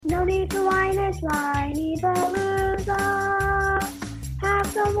No need to whine, it's Whiny Palooza. Have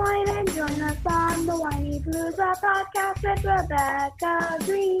some wine and join us on the Whiny Palooza podcast with Rebecca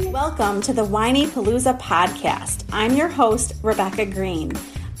Green. Welcome to the Whiny Palooza podcast. I'm your host, Rebecca Green.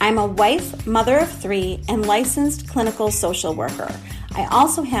 I'm a wife, mother of 3, and licensed clinical social worker. I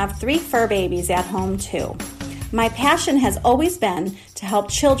also have 3 fur babies at home too. My passion has always been to help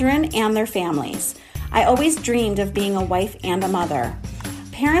children and their families. I always dreamed of being a wife and a mother.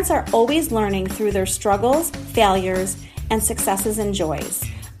 Parents are always learning through their struggles, failures, and successes and joys.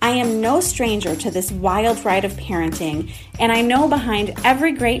 I am no stranger to this wild ride of parenting, and I know behind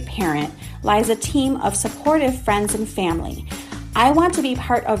every great parent lies a team of supportive friends and family. I want to be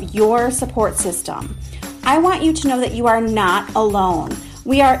part of your support system. I want you to know that you are not alone.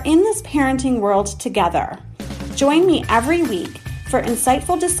 We are in this parenting world together. Join me every week for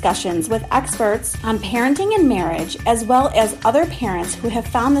insightful discussions with experts on parenting and marriage, as well as other parents who have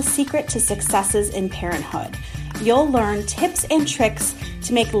found the secret to successes in parenthood. You'll learn tips and tricks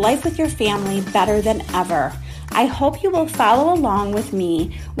to make life with your family better than ever. I hope you will follow along with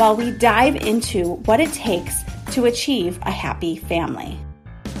me while we dive into what it takes to achieve a happy family.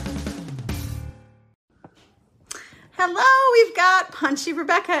 Hello, we've got Punchy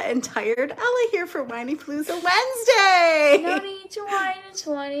Rebecca and Tired Ella here for Whiny Palooza Wednesday. No need to whine, it's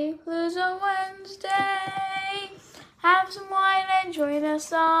Whiny Palooza Wednesday. Have some wine and join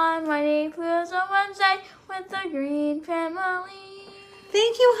us on Whiny Palooza Wednesday with the Green family.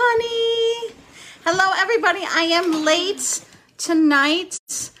 Thank you, honey. Hello, everybody. I am late tonight.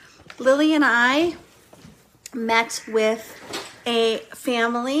 Lily and I met with a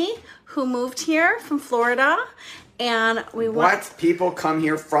family who moved here from Florida. And we What? People come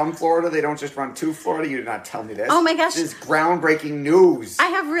here from Florida? They don't just run to Florida? You did not tell me this. Oh my gosh. This is groundbreaking news. I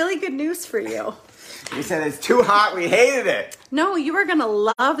have really good news for you. You said it's too hot. We hated it. No, you are going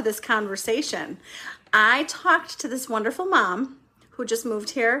to love this conversation. I talked to this wonderful mom who just moved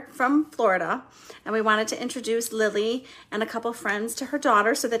here from Florida, and we wanted to introduce Lily and a couple friends to her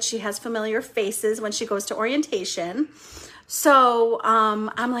daughter so that she has familiar faces when she goes to orientation. So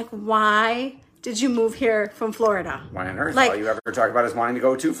I'm like, why did you move here from Florida? Why on earth? All you ever talk about is wanting to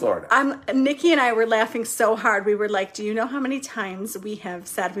go to Florida. Nikki and I were laughing so hard. We were like, do you know how many times we have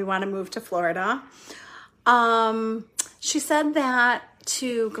said we want to move to Florida? She said that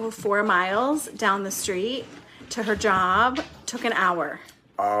to go 4 miles down the street to her job took an hour.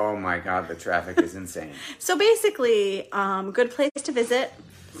 Oh my God, the traffic is insane. So basically, good place to visit,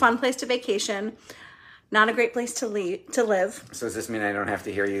 fun place to vacation, not a great place to live. So does this mean I don't have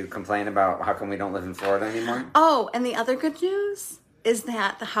to hear you complain about how come we don't live in Florida anymore? Oh, and the other good news is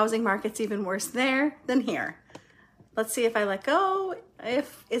that the housing market's even worse there than here. Let's see if I let go.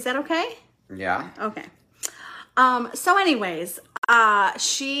 Is that okay? Yeah. Okay. So anyways,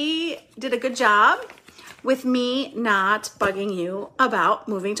 she did a good job with me not bugging you about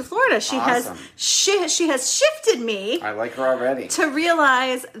moving to Florida. She Awesome. she has shifted me. I like her already. To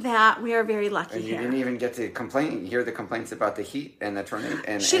realize that we are very lucky And you here. didn't even get to hear the complaints about the heat and the tornado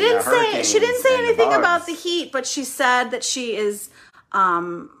and She and didn't the say hurricanes and anything the about bugs. the heat, but she said that she is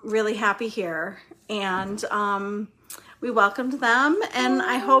really happy here, and we welcomed them, and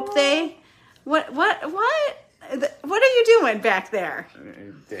I hope they. What are you doing back there?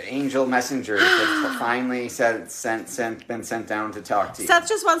 The angel messengers have finally been sent down to talk to you. Seth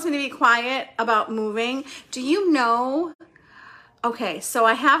just wants me to be quiet about moving. Do you know? Okay, so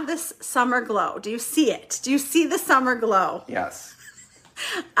I have this summer glow. Do you see it? Do you see the summer glow? Yes.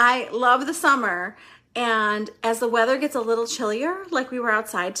 I love the summer. And as the weather gets a little chillier, like we were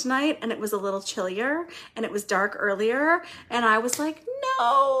outside tonight and it was a little chillier and it was dark earlier, and I was like,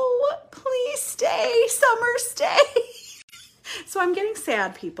 no, please stay, summer, stay. So I'm getting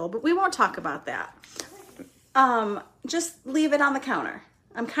sad, people, but we won't talk about that. Just leave it on the counter.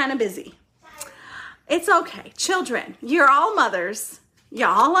 I'm kind of busy. It's okay. Children, you're all mothers.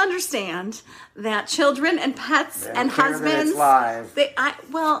 Y'all understand that children and pets and husbands,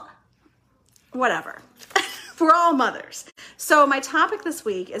 whatever. We're all mothers. So my topic this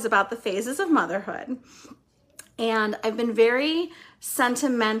week is about the phases of motherhood. And I've been very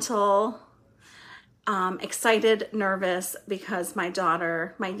sentimental, excited, nervous because my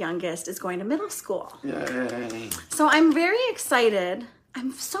daughter, my youngest, is going to middle school. Yay. So I'm very excited.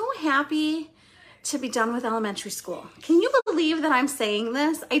 I'm so happy to be done with elementary school. Can you believe that I'm saying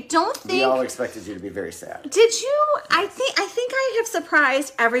this? I don't think we all expected you to be very sad. Did you? I think I have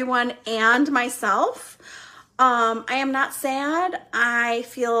surprised everyone and myself. I am not sad. I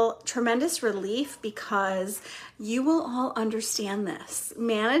feel tremendous relief because you will all understand this.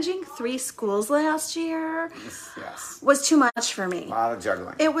 Managing 3 schools last year was too much for me. A lot of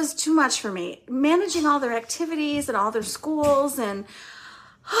juggling. It was too much for me. Managing all their activities and all their schools, and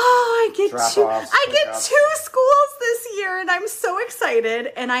I get 2 schools this year, and I'm so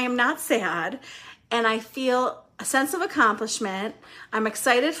excited, and I am not sad, and I feel a sense of accomplishment. I'm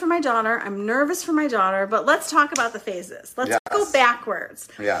excited for my daughter. I'm nervous for my daughter, but let's talk about the phases. Let's go backwards.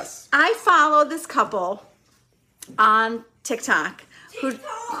 Yes. I followed this couple on TikTok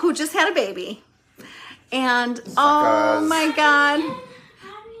who just had a baby. And oh my God,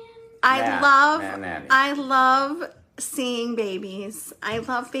 I love seeing babies. I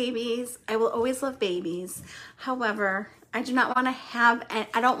love babies. I will always love babies. However, I do not want to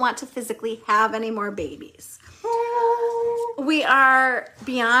I don't want to physically have any more babies. We are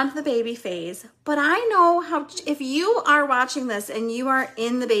beyond the baby phase, but I know if you are watching this and you are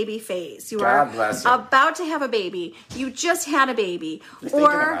in the baby phase, you are about to have a baby, you just had a baby,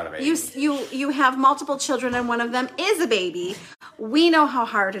 or you have multiple children and one of them is a baby, we know how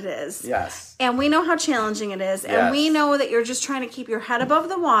hard it is. Yes. And we know how challenging it is. Yes. And we know that you're just trying to keep your head above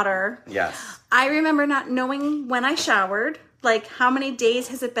the water. Yes. I remember not knowing when I showered. Like, how many days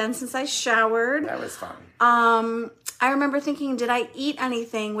has it been since I showered? That was fun. I remember thinking, did I eat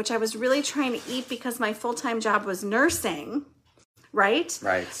anything? Which I was really trying to eat because my full-time job was nursing, right?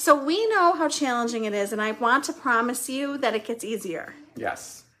 Right. So we know how challenging it is, and I want to promise you that it gets easier.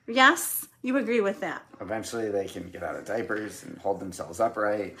 Yes. Yes? You agree with that? Eventually they can get out of diapers and hold themselves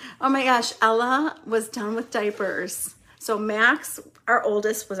upright. Oh my gosh, Ella was done with diapers. So Max, our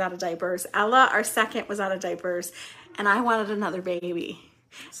oldest, was out of diapers. Ella, our second, was out of diapers. And I wanted another baby.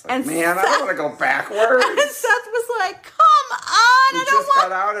 Like, man, I don't want to go backwards. And Seth was like, come on. She just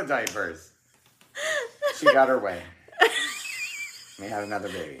got out of diapers. She got her way. We had another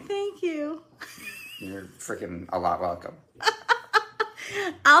baby. Thank you. You're freaking a lot welcome.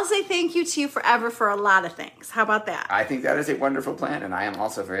 I'll say thank you to you forever for a lot of things. How about that? I think that is a wonderful plan, and I am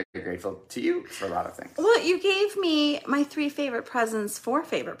also very grateful to you for a lot of things. Well, you gave me my 4 favorite presents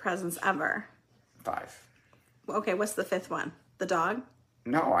ever. 5. Okay, what's the 5th one? The dog?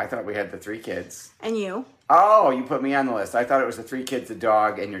 No, I thought we had the 3 kids. And you? Oh, you put me on the list. I thought it was the 3 kids, the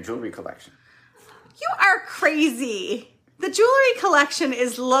dog, and your jewelry collection. You are crazy. The jewelry collection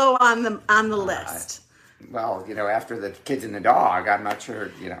is low on the list. Well, after the kids and the dog, I'm not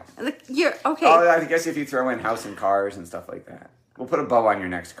sure, You're okay. Oh, I guess if you throw in house and cars and stuff like that. We'll put a bow on your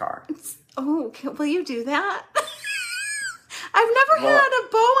next car. Will you do that? I've never had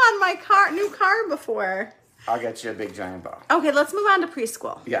a bow on my new car before. I'll get you a big giant bow. Okay, let's move on to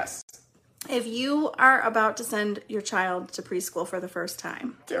preschool. Yes. If you are about to send your child to preschool for the first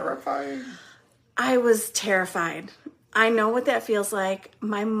time. Terrifying. I was terrified. I know what that feels like.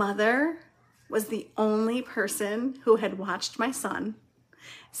 My mother was the only person who had watched my son.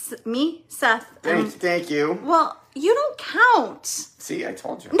 Me, Seth. Thank you. Well, you don't count. See, I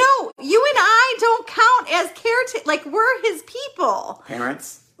told you. No, you and I don't count as caretakers. Like, we're his people.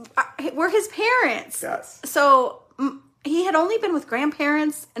 Parents? We're his parents. Yes. So he had only been with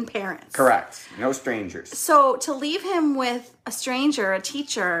grandparents and parents. Correct. No strangers. So to leave him with a stranger, a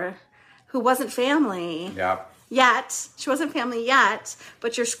teacher who wasn't family. Yep. Yet. She wasn't family yet,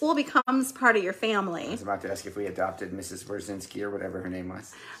 but your school becomes part of your family. I was about to ask if we adopted Mrs. Wierzynski or whatever her name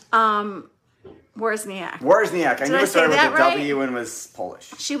was. Wierzniak. I knew it started with a right? W and was Polish.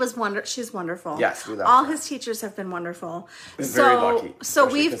 She's wonderful. Yes, we love all her. his teachers have been wonderful. Very lucky. So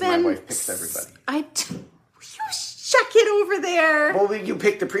we've been. My wife picks everybody. You check it over there. Well, you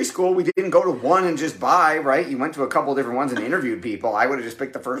picked the preschool. We didn't go to one and just buy, right? You went to a couple different ones and interviewed people. I would have just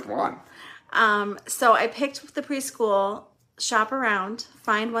picked the first one. So I picked the preschool. Shop around.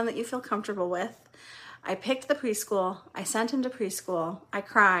 Find one that you feel comfortable with. I picked the preschool. I sent him to preschool. I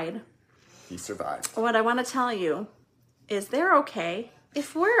cried. He survived. What I want to tell you is they're okay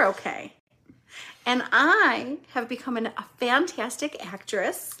if we're okay. And I have become a fantastic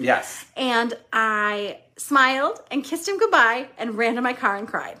actress. Yes. And I smiled and kissed him goodbye and ran to my car and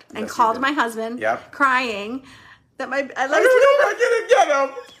cried. And called my husband, crying, that I didn't get him.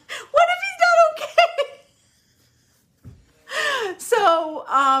 What if he's not okay? So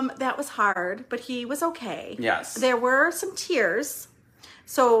that was hard, but he was okay. Yes. There were some tears.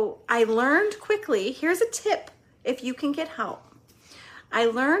 So I learned quickly, here's a tip if you can get help. I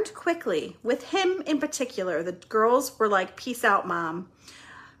learned quickly, with him in particular, the girls were like, peace out, Mom.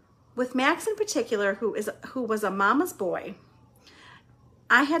 With Max in particular, who was a mama's boy,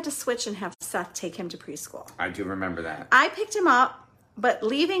 I had to switch and have Seth take him to preschool. I do remember that. I picked him up But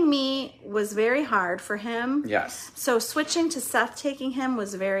leaving me was very hard for him. Yes. So switching to Seth taking him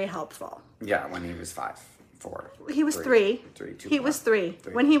was very helpful. Yeah, when he was 5, 4. He was 3. 3, 2, he 4. was 3.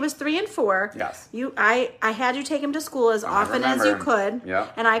 3. When he was 3 and 4, yes. I had you take him to school as often as you could.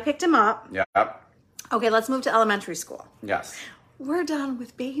 Yep. And I picked him up. Yep. Okay, let's move to elementary school. Yes. We're done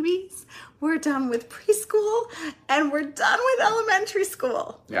with babies. We're done with preschool. And we're done with elementary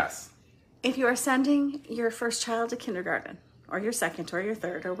school. Yes. If you are sending your first child to kindergarten, or your second, or your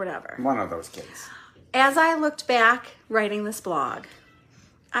third, or whatever. One of those kids. As I looked back writing this blog,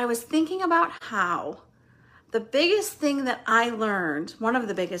 I was thinking about how the biggest thing that I learned, one of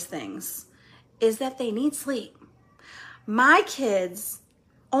the biggest things, is that they need sleep. My kids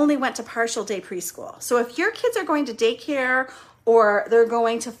only went to partial day preschool. So if your kids are going to daycare or they're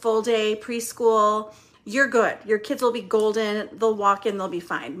going to full day preschool, you're good. Your kids will be golden. They'll walk in, they'll be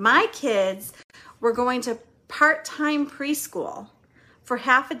fine. My kids were going to part-time preschool for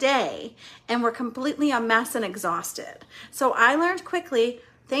half a day and were completely a mess and exhausted. So I learned quickly,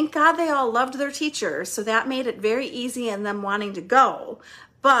 thank God they all loved their teachers, so that made it very easy in them wanting to go.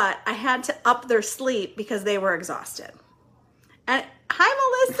 But I had to up their sleep because they were exhausted. And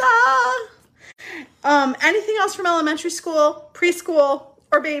hi, Melissa. Anything else from elementary school, preschool,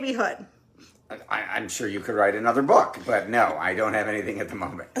 or babyhood? I'm sure you could write another book, but no, I don't have anything at the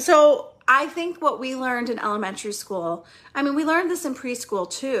moment. So I think what we learned in elementary school, I mean, we learned this in preschool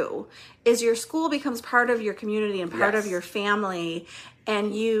too, is your school becomes part of your community and part of your family.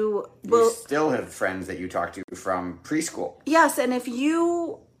 And you still have friends that you talk to from preschool. Yes, and if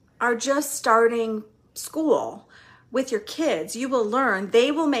you are just starting school with your kids, you will learn.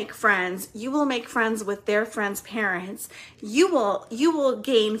 They will make friends. You will make friends with their friends' parents. You will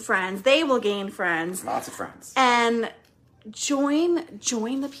gain friends. They will gain friends. Lots of friends. And join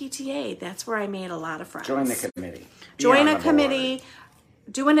the PTA. That's where I made a lot of friends. Join the committee. Join a committee.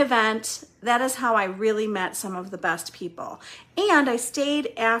 Do an event. That is how I really met some of the best people. And I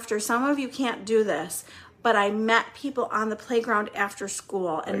stayed after. Some of you can't do this, but I met people on the playground after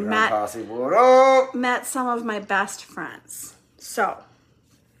school and met some of my best friends. So,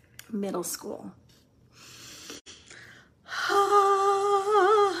 middle school.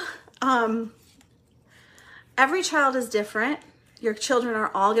 Every child is different. Your children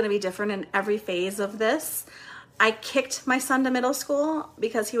are all going to be different in every phase of this. I kicked my son to middle school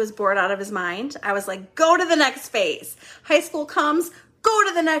because he was bored out of his mind. I was like, go to the next phase. High school comes, go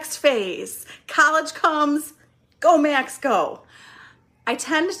to the next phase. College comes, go Max, go. I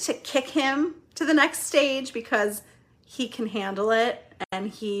tend to kick him to the next stage because he can handle it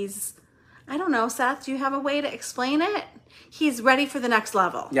and he's, I don't know, Seth, do you have a way to explain it? He's ready for the next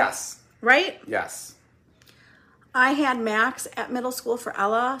level. Yes. Right? Yes. I had Max at middle school for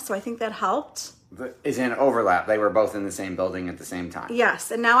Ella, so I think that helped. Is in overlap. They were both in the same building at the same time. Yes,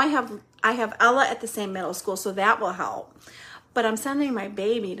 and now I have Ella at the same middle school, so that will help. But I'm sending my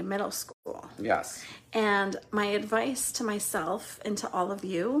baby to middle school. Yes. And my advice to myself and to all of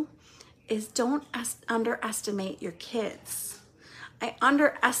you is don't underestimate your kids. I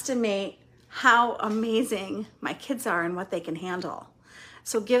underestimate how amazing my kids are and what they can handle.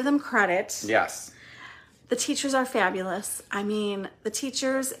 So give them credit. Yes. The teachers are fabulous. I mean, the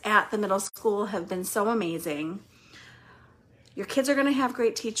teachers at the middle school have been so amazing. Your kids are going to have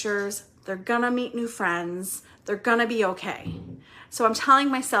great teachers. They're going to meet new friends. They're going to be okay. So I'm telling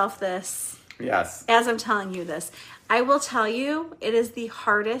myself this. Yes. As I'm telling you this. I will tell you, it is the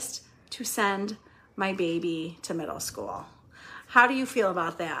hardest to send my baby to middle school. How do you feel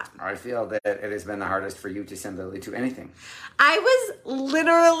about that? I feel that it has been the hardest for you to send Lily to anything. I was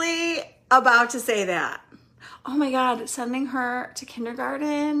literally about to say that. Oh my God, sending her to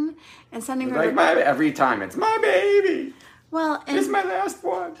kindergarten and sending her every time it's my baby. Well, and it's my last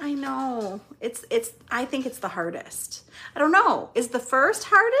one. I know. I think it's the hardest. I don't know. Is the first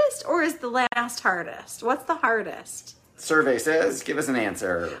hardest or is the last hardest? What's the hardest? Survey says, give us an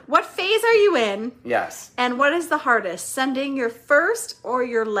answer. What phase are you in? Yes. And what is the hardest? Sending your first or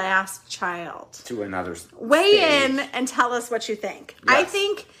your last child? To another Weigh stage. in and tell us what you think. Yes. I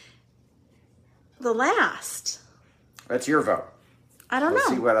think the last. That's your vote. I don't know.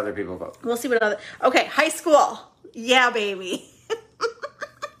 We'll see what other people vote. We'll see what other. Okay, high school. Yeah, baby.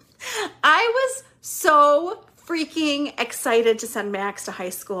 I was so freaking excited to send Max to high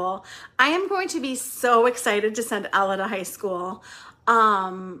school. I am going to be so excited to send Ella to high school.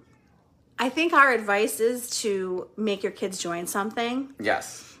 I think our advice is to make your kids join something.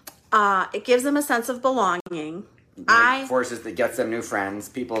 Yes. It gives them a sense of belonging. Forces that gets them new friends,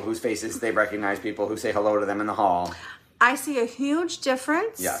 people whose faces they recognize, people who say hello to them in the hall. I see a huge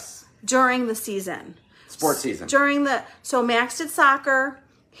difference Yes. during the season. Sports season. So Max did soccer.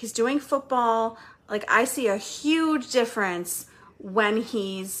 He's doing football. Like, I see a huge difference when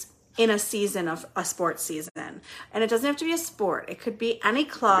he's in a season of a sports season. And it doesn't have to be a sport. It could be any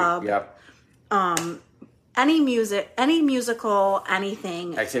club. Yep. Any musical,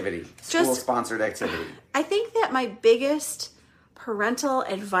 anything. Activity. School-sponsored activity. I think that my biggest parental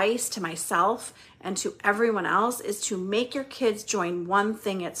advice to myself and to everyone else is to make your kids join one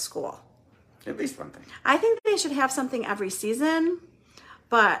thing at school. At least one thing. I think they should have something every season,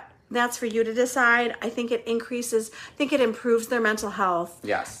 but that's for you to decide. I think it improves their mental health.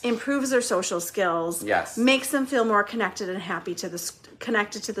 Yes. Improves their social skills. Yes. Makes them feel more connected and happy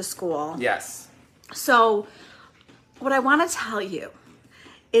connected to the school. Yes. So what I want to tell you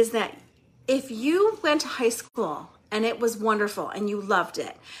is that if you went to high school and it was wonderful and you loved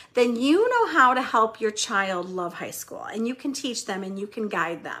it, then you know how to help your child love high school, and you can teach them and you can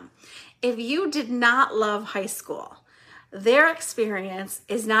guide them. If you did not love high school, their experience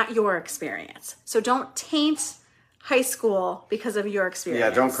is not your experience. So don't taint high school because of your experience.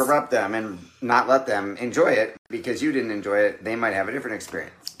 Yeah, don't corrupt them and not let them enjoy it because you didn't enjoy it. They might have a different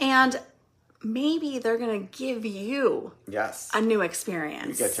experience. And maybe they're going to give you a new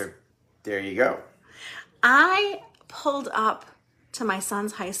experience. There you go. I pulled up to my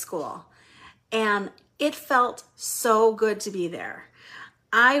son's high school and it felt so good to be there.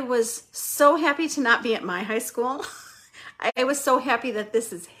 I was so happy to not be at my high school. I was so happy that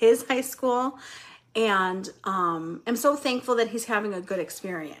this is his high school, and I'm so thankful that he's having a good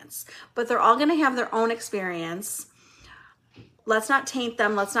experience. But they're all going to have their own experience. Let's not taint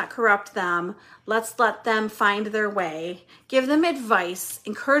them. Let's not corrupt them. Let's let them find their way. Give them advice.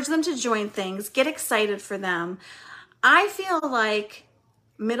 Encourage them to join things. Get excited for them. I feel like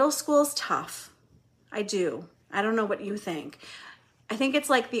middle school is tough. I do. I don't know what you think. I think it's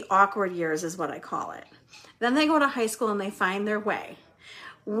like the awkward years is what I call it. Then they go to high school and they find their way.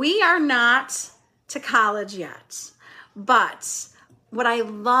 We are not to college yet, but what I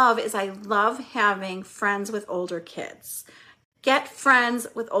love is I love having friends with older kids. Get friends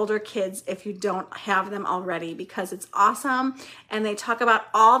with older kids if you don't have them already, because it's awesome. And they talk about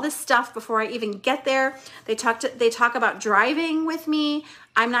all this stuff before I even get there. They talk about driving with me.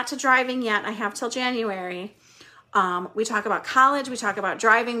 I'm not to driving yet. I have till January. We talk about college, we talk about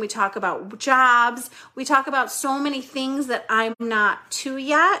driving, we talk about jobs, we talk about so many things that I'm not to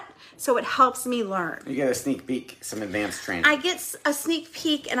yet, so it helps me learn. You get a sneak peek, some advanced training. I get a sneak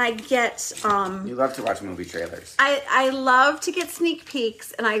peek, and I get... you love to watch movie trailers. I love to get sneak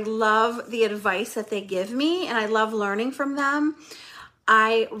peeks, and I love the advice that they give me, and I love learning from them.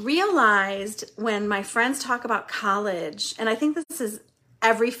 I realized when my friends talk about college, and I think this is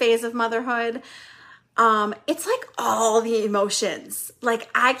every phase of motherhood, it's like all the emotions. Like,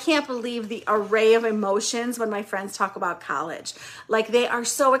 I can't believe the array of emotions when my friends talk about college. Like, they are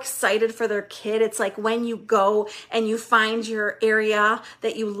so excited for their kid. It's like when you go and you find your area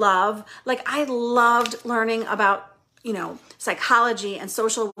that you love. Like, I loved learning about, psychology and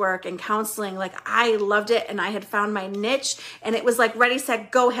social work and counseling. Like, I loved it, and I had found my niche, and it was like, ready,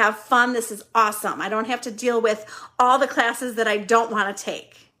 set, go, have fun. This is awesome. I don't have to deal with all the classes that I don't want to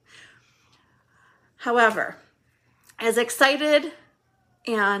take. However, as excited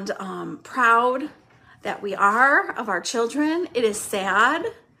and proud that we are of our children, it is sad,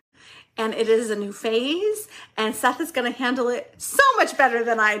 and it is a new phase, and Seth is going to handle it so much better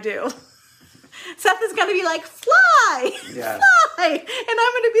than I do. Seth is going to be like, fly, yeah. Fly, and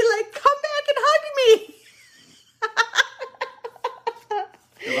I'm going to be like, come back and hug me.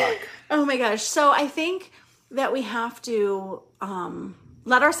 Good luck. Oh my gosh. So I think that we have to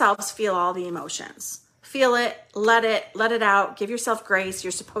let ourselves feel all the emotions. Feel it, let it out. Give yourself grace.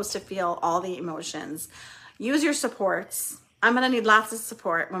 You're supposed to feel all the emotions. Use your supports. I'm going to need lots of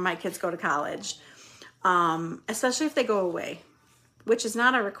support when my kids go to college, especially if they go away, which is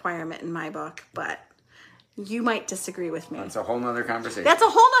not a requirement in my book, but you might disagree with me. That's a whole nother conversation. That's a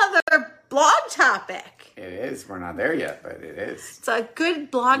whole nother blog topic. It is. We're not there yet, but it is. It's a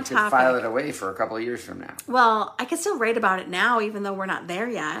good blog you could topic. File it away for a couple of years from now. Well, I could still write about it now, even though we're not there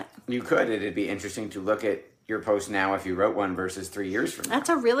yet. You could. It'd be interesting to look at your post now if you wrote one versus 3 years from now. That's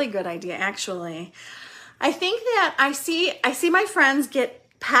a really good idea, actually. I think that I see my friends get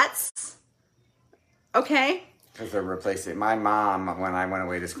pets. Okay. Because they're replacing. My mom, when I went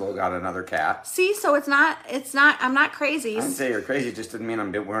away to school, got another cat. See, so it's not. I'm not crazy. I didn't say you're crazy. It just didn't mean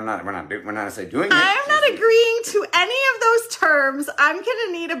we're not necessarily doing it. I'm not agreeing to any of those terms. I'm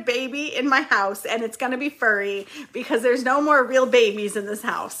gonna need a baby in my house, and it's gonna be furry because there's no more real babies in this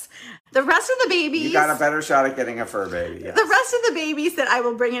house. The rest of the babies. You got a better shot at getting a fur baby. Yes. The rest of the babies that I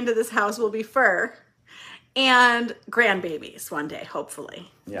will bring into this house will be fur. and grandbabies one day, hopefully.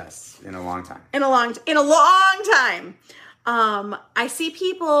 Yes, in a long time. In a long time. I see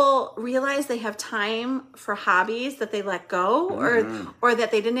people realize they have time for hobbies that they let go or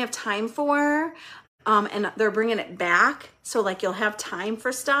that they didn't have time for, and they're bringing it back. So like you'll have time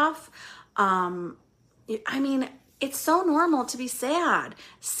for stuff. I mean, it's so normal to be sad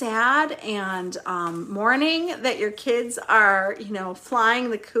and mourning that your kids are, flying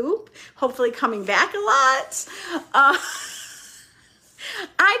the coop, hopefully coming back a lot.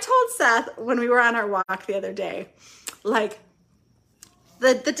 I told Seth when we were on our walk the other day, like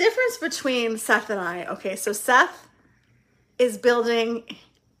the difference between Seth and I. Okay, so Seth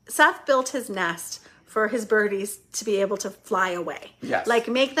built his nest for his birdies to be able to fly away. Yes. Like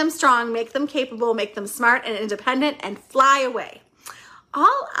make them strong, make them capable, make them smart and independent and fly away.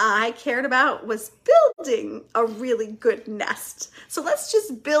 All I cared about was building a really good nest. So let's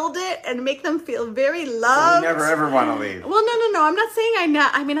just build it and make them feel very loved. So we never ever want to leave. Well, no. I'm not saying I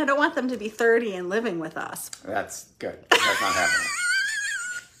don't want them to be 30 and living with us. That's good. That's not happening.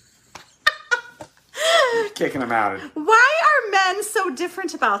 Kicking them out. Why are men so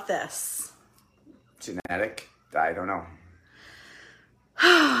different about this? Genetic? I don't know.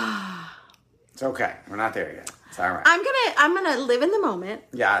 It's okay. We're not there yet. It's all right. I'm gonna live in the moment.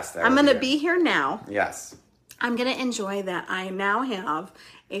 Yes. I'm gonna be here now. Yes. I'm gonna enjoy that I now have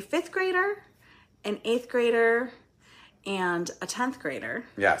a 5th grader, an 8th grader, and a 10th grader.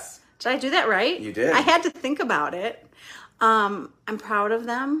 Yes. Did I do that right? You did. I had to think about it. I'm proud of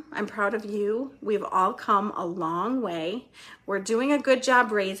them. I'm proud of you. We've all come a long way. We're doing a good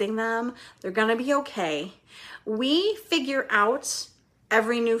job raising them. They're going to be okay. We figure out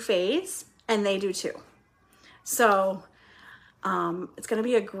every new phase, and they do too. So it's going to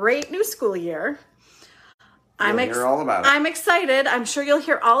be a great new school year. You'll hear all about it. I'm excited. I'm sure you'll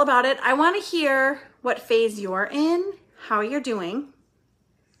hear all about it. I want to hear what phase you're in, how you're doing,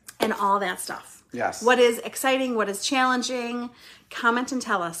 and all that stuff. Yes. What is exciting? What is challenging? Comment and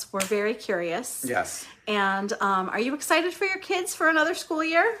tell us. We're very curious. Yes. And are you excited for your kids for another school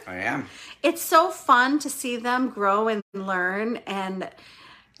year? I am. It's so fun to see them grow and learn, and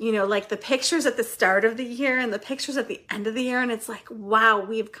like the pictures at the start of the year and the pictures at the end of the year, and it's like, wow,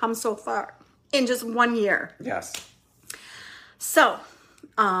 we've come so far in just 1 year. Yes. So,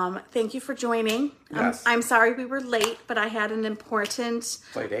 thank you for joining. Yes. I'm sorry we were late, but I had an important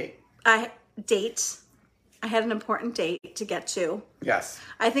Play date? date. I had an important date to get to. Yes.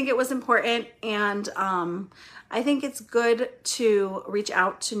 I think it was important, and I think it's good to reach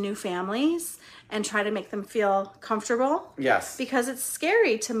out to new families and try to make them feel comfortable. Yes. Because it's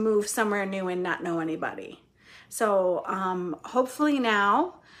scary to move somewhere new and not know anybody. So hopefully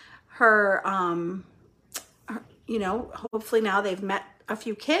now hopefully now they've met a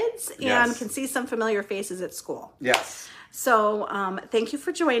few kids and can see some familiar faces at school. Yes. So thank you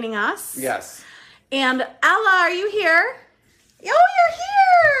for joining us. Yes. And Ella, are you here? Oh, you're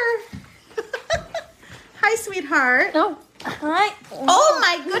here. Hi, sweetheart. No. Hi. Oh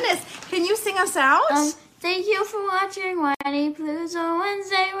my goodness. Can you sing us out? Thank you for watching Whiny Blues on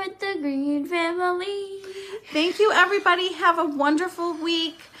Wednesday with the Green Family. Thank you, everybody. Have a wonderful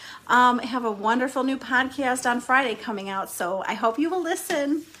week. Have a wonderful new podcast on Friday coming out, so I hope you will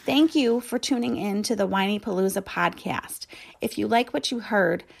listen. Thank you for tuning in to the Whiny Palooza podcast. If you like what you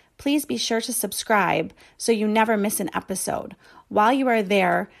heard, please be sure to subscribe so you never miss an episode. While you are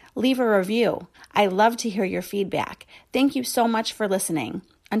there, leave a review. I love to hear your feedback. Thank you so much for listening.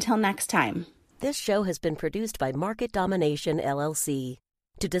 Until next time. This show has been produced by Market Domination, LLC.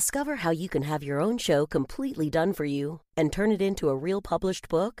 To discover how you can have your own show completely done for you and turn it into a real published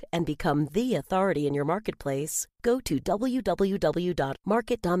book and become the authority in your marketplace, go to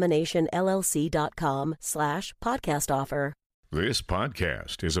www.marketdominationllc.com/podcast offer. This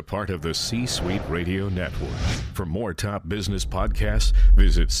podcast is a part of the C-Suite Radio Network. For more top business podcasts,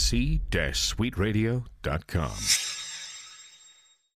 visit c-suiteradio.com.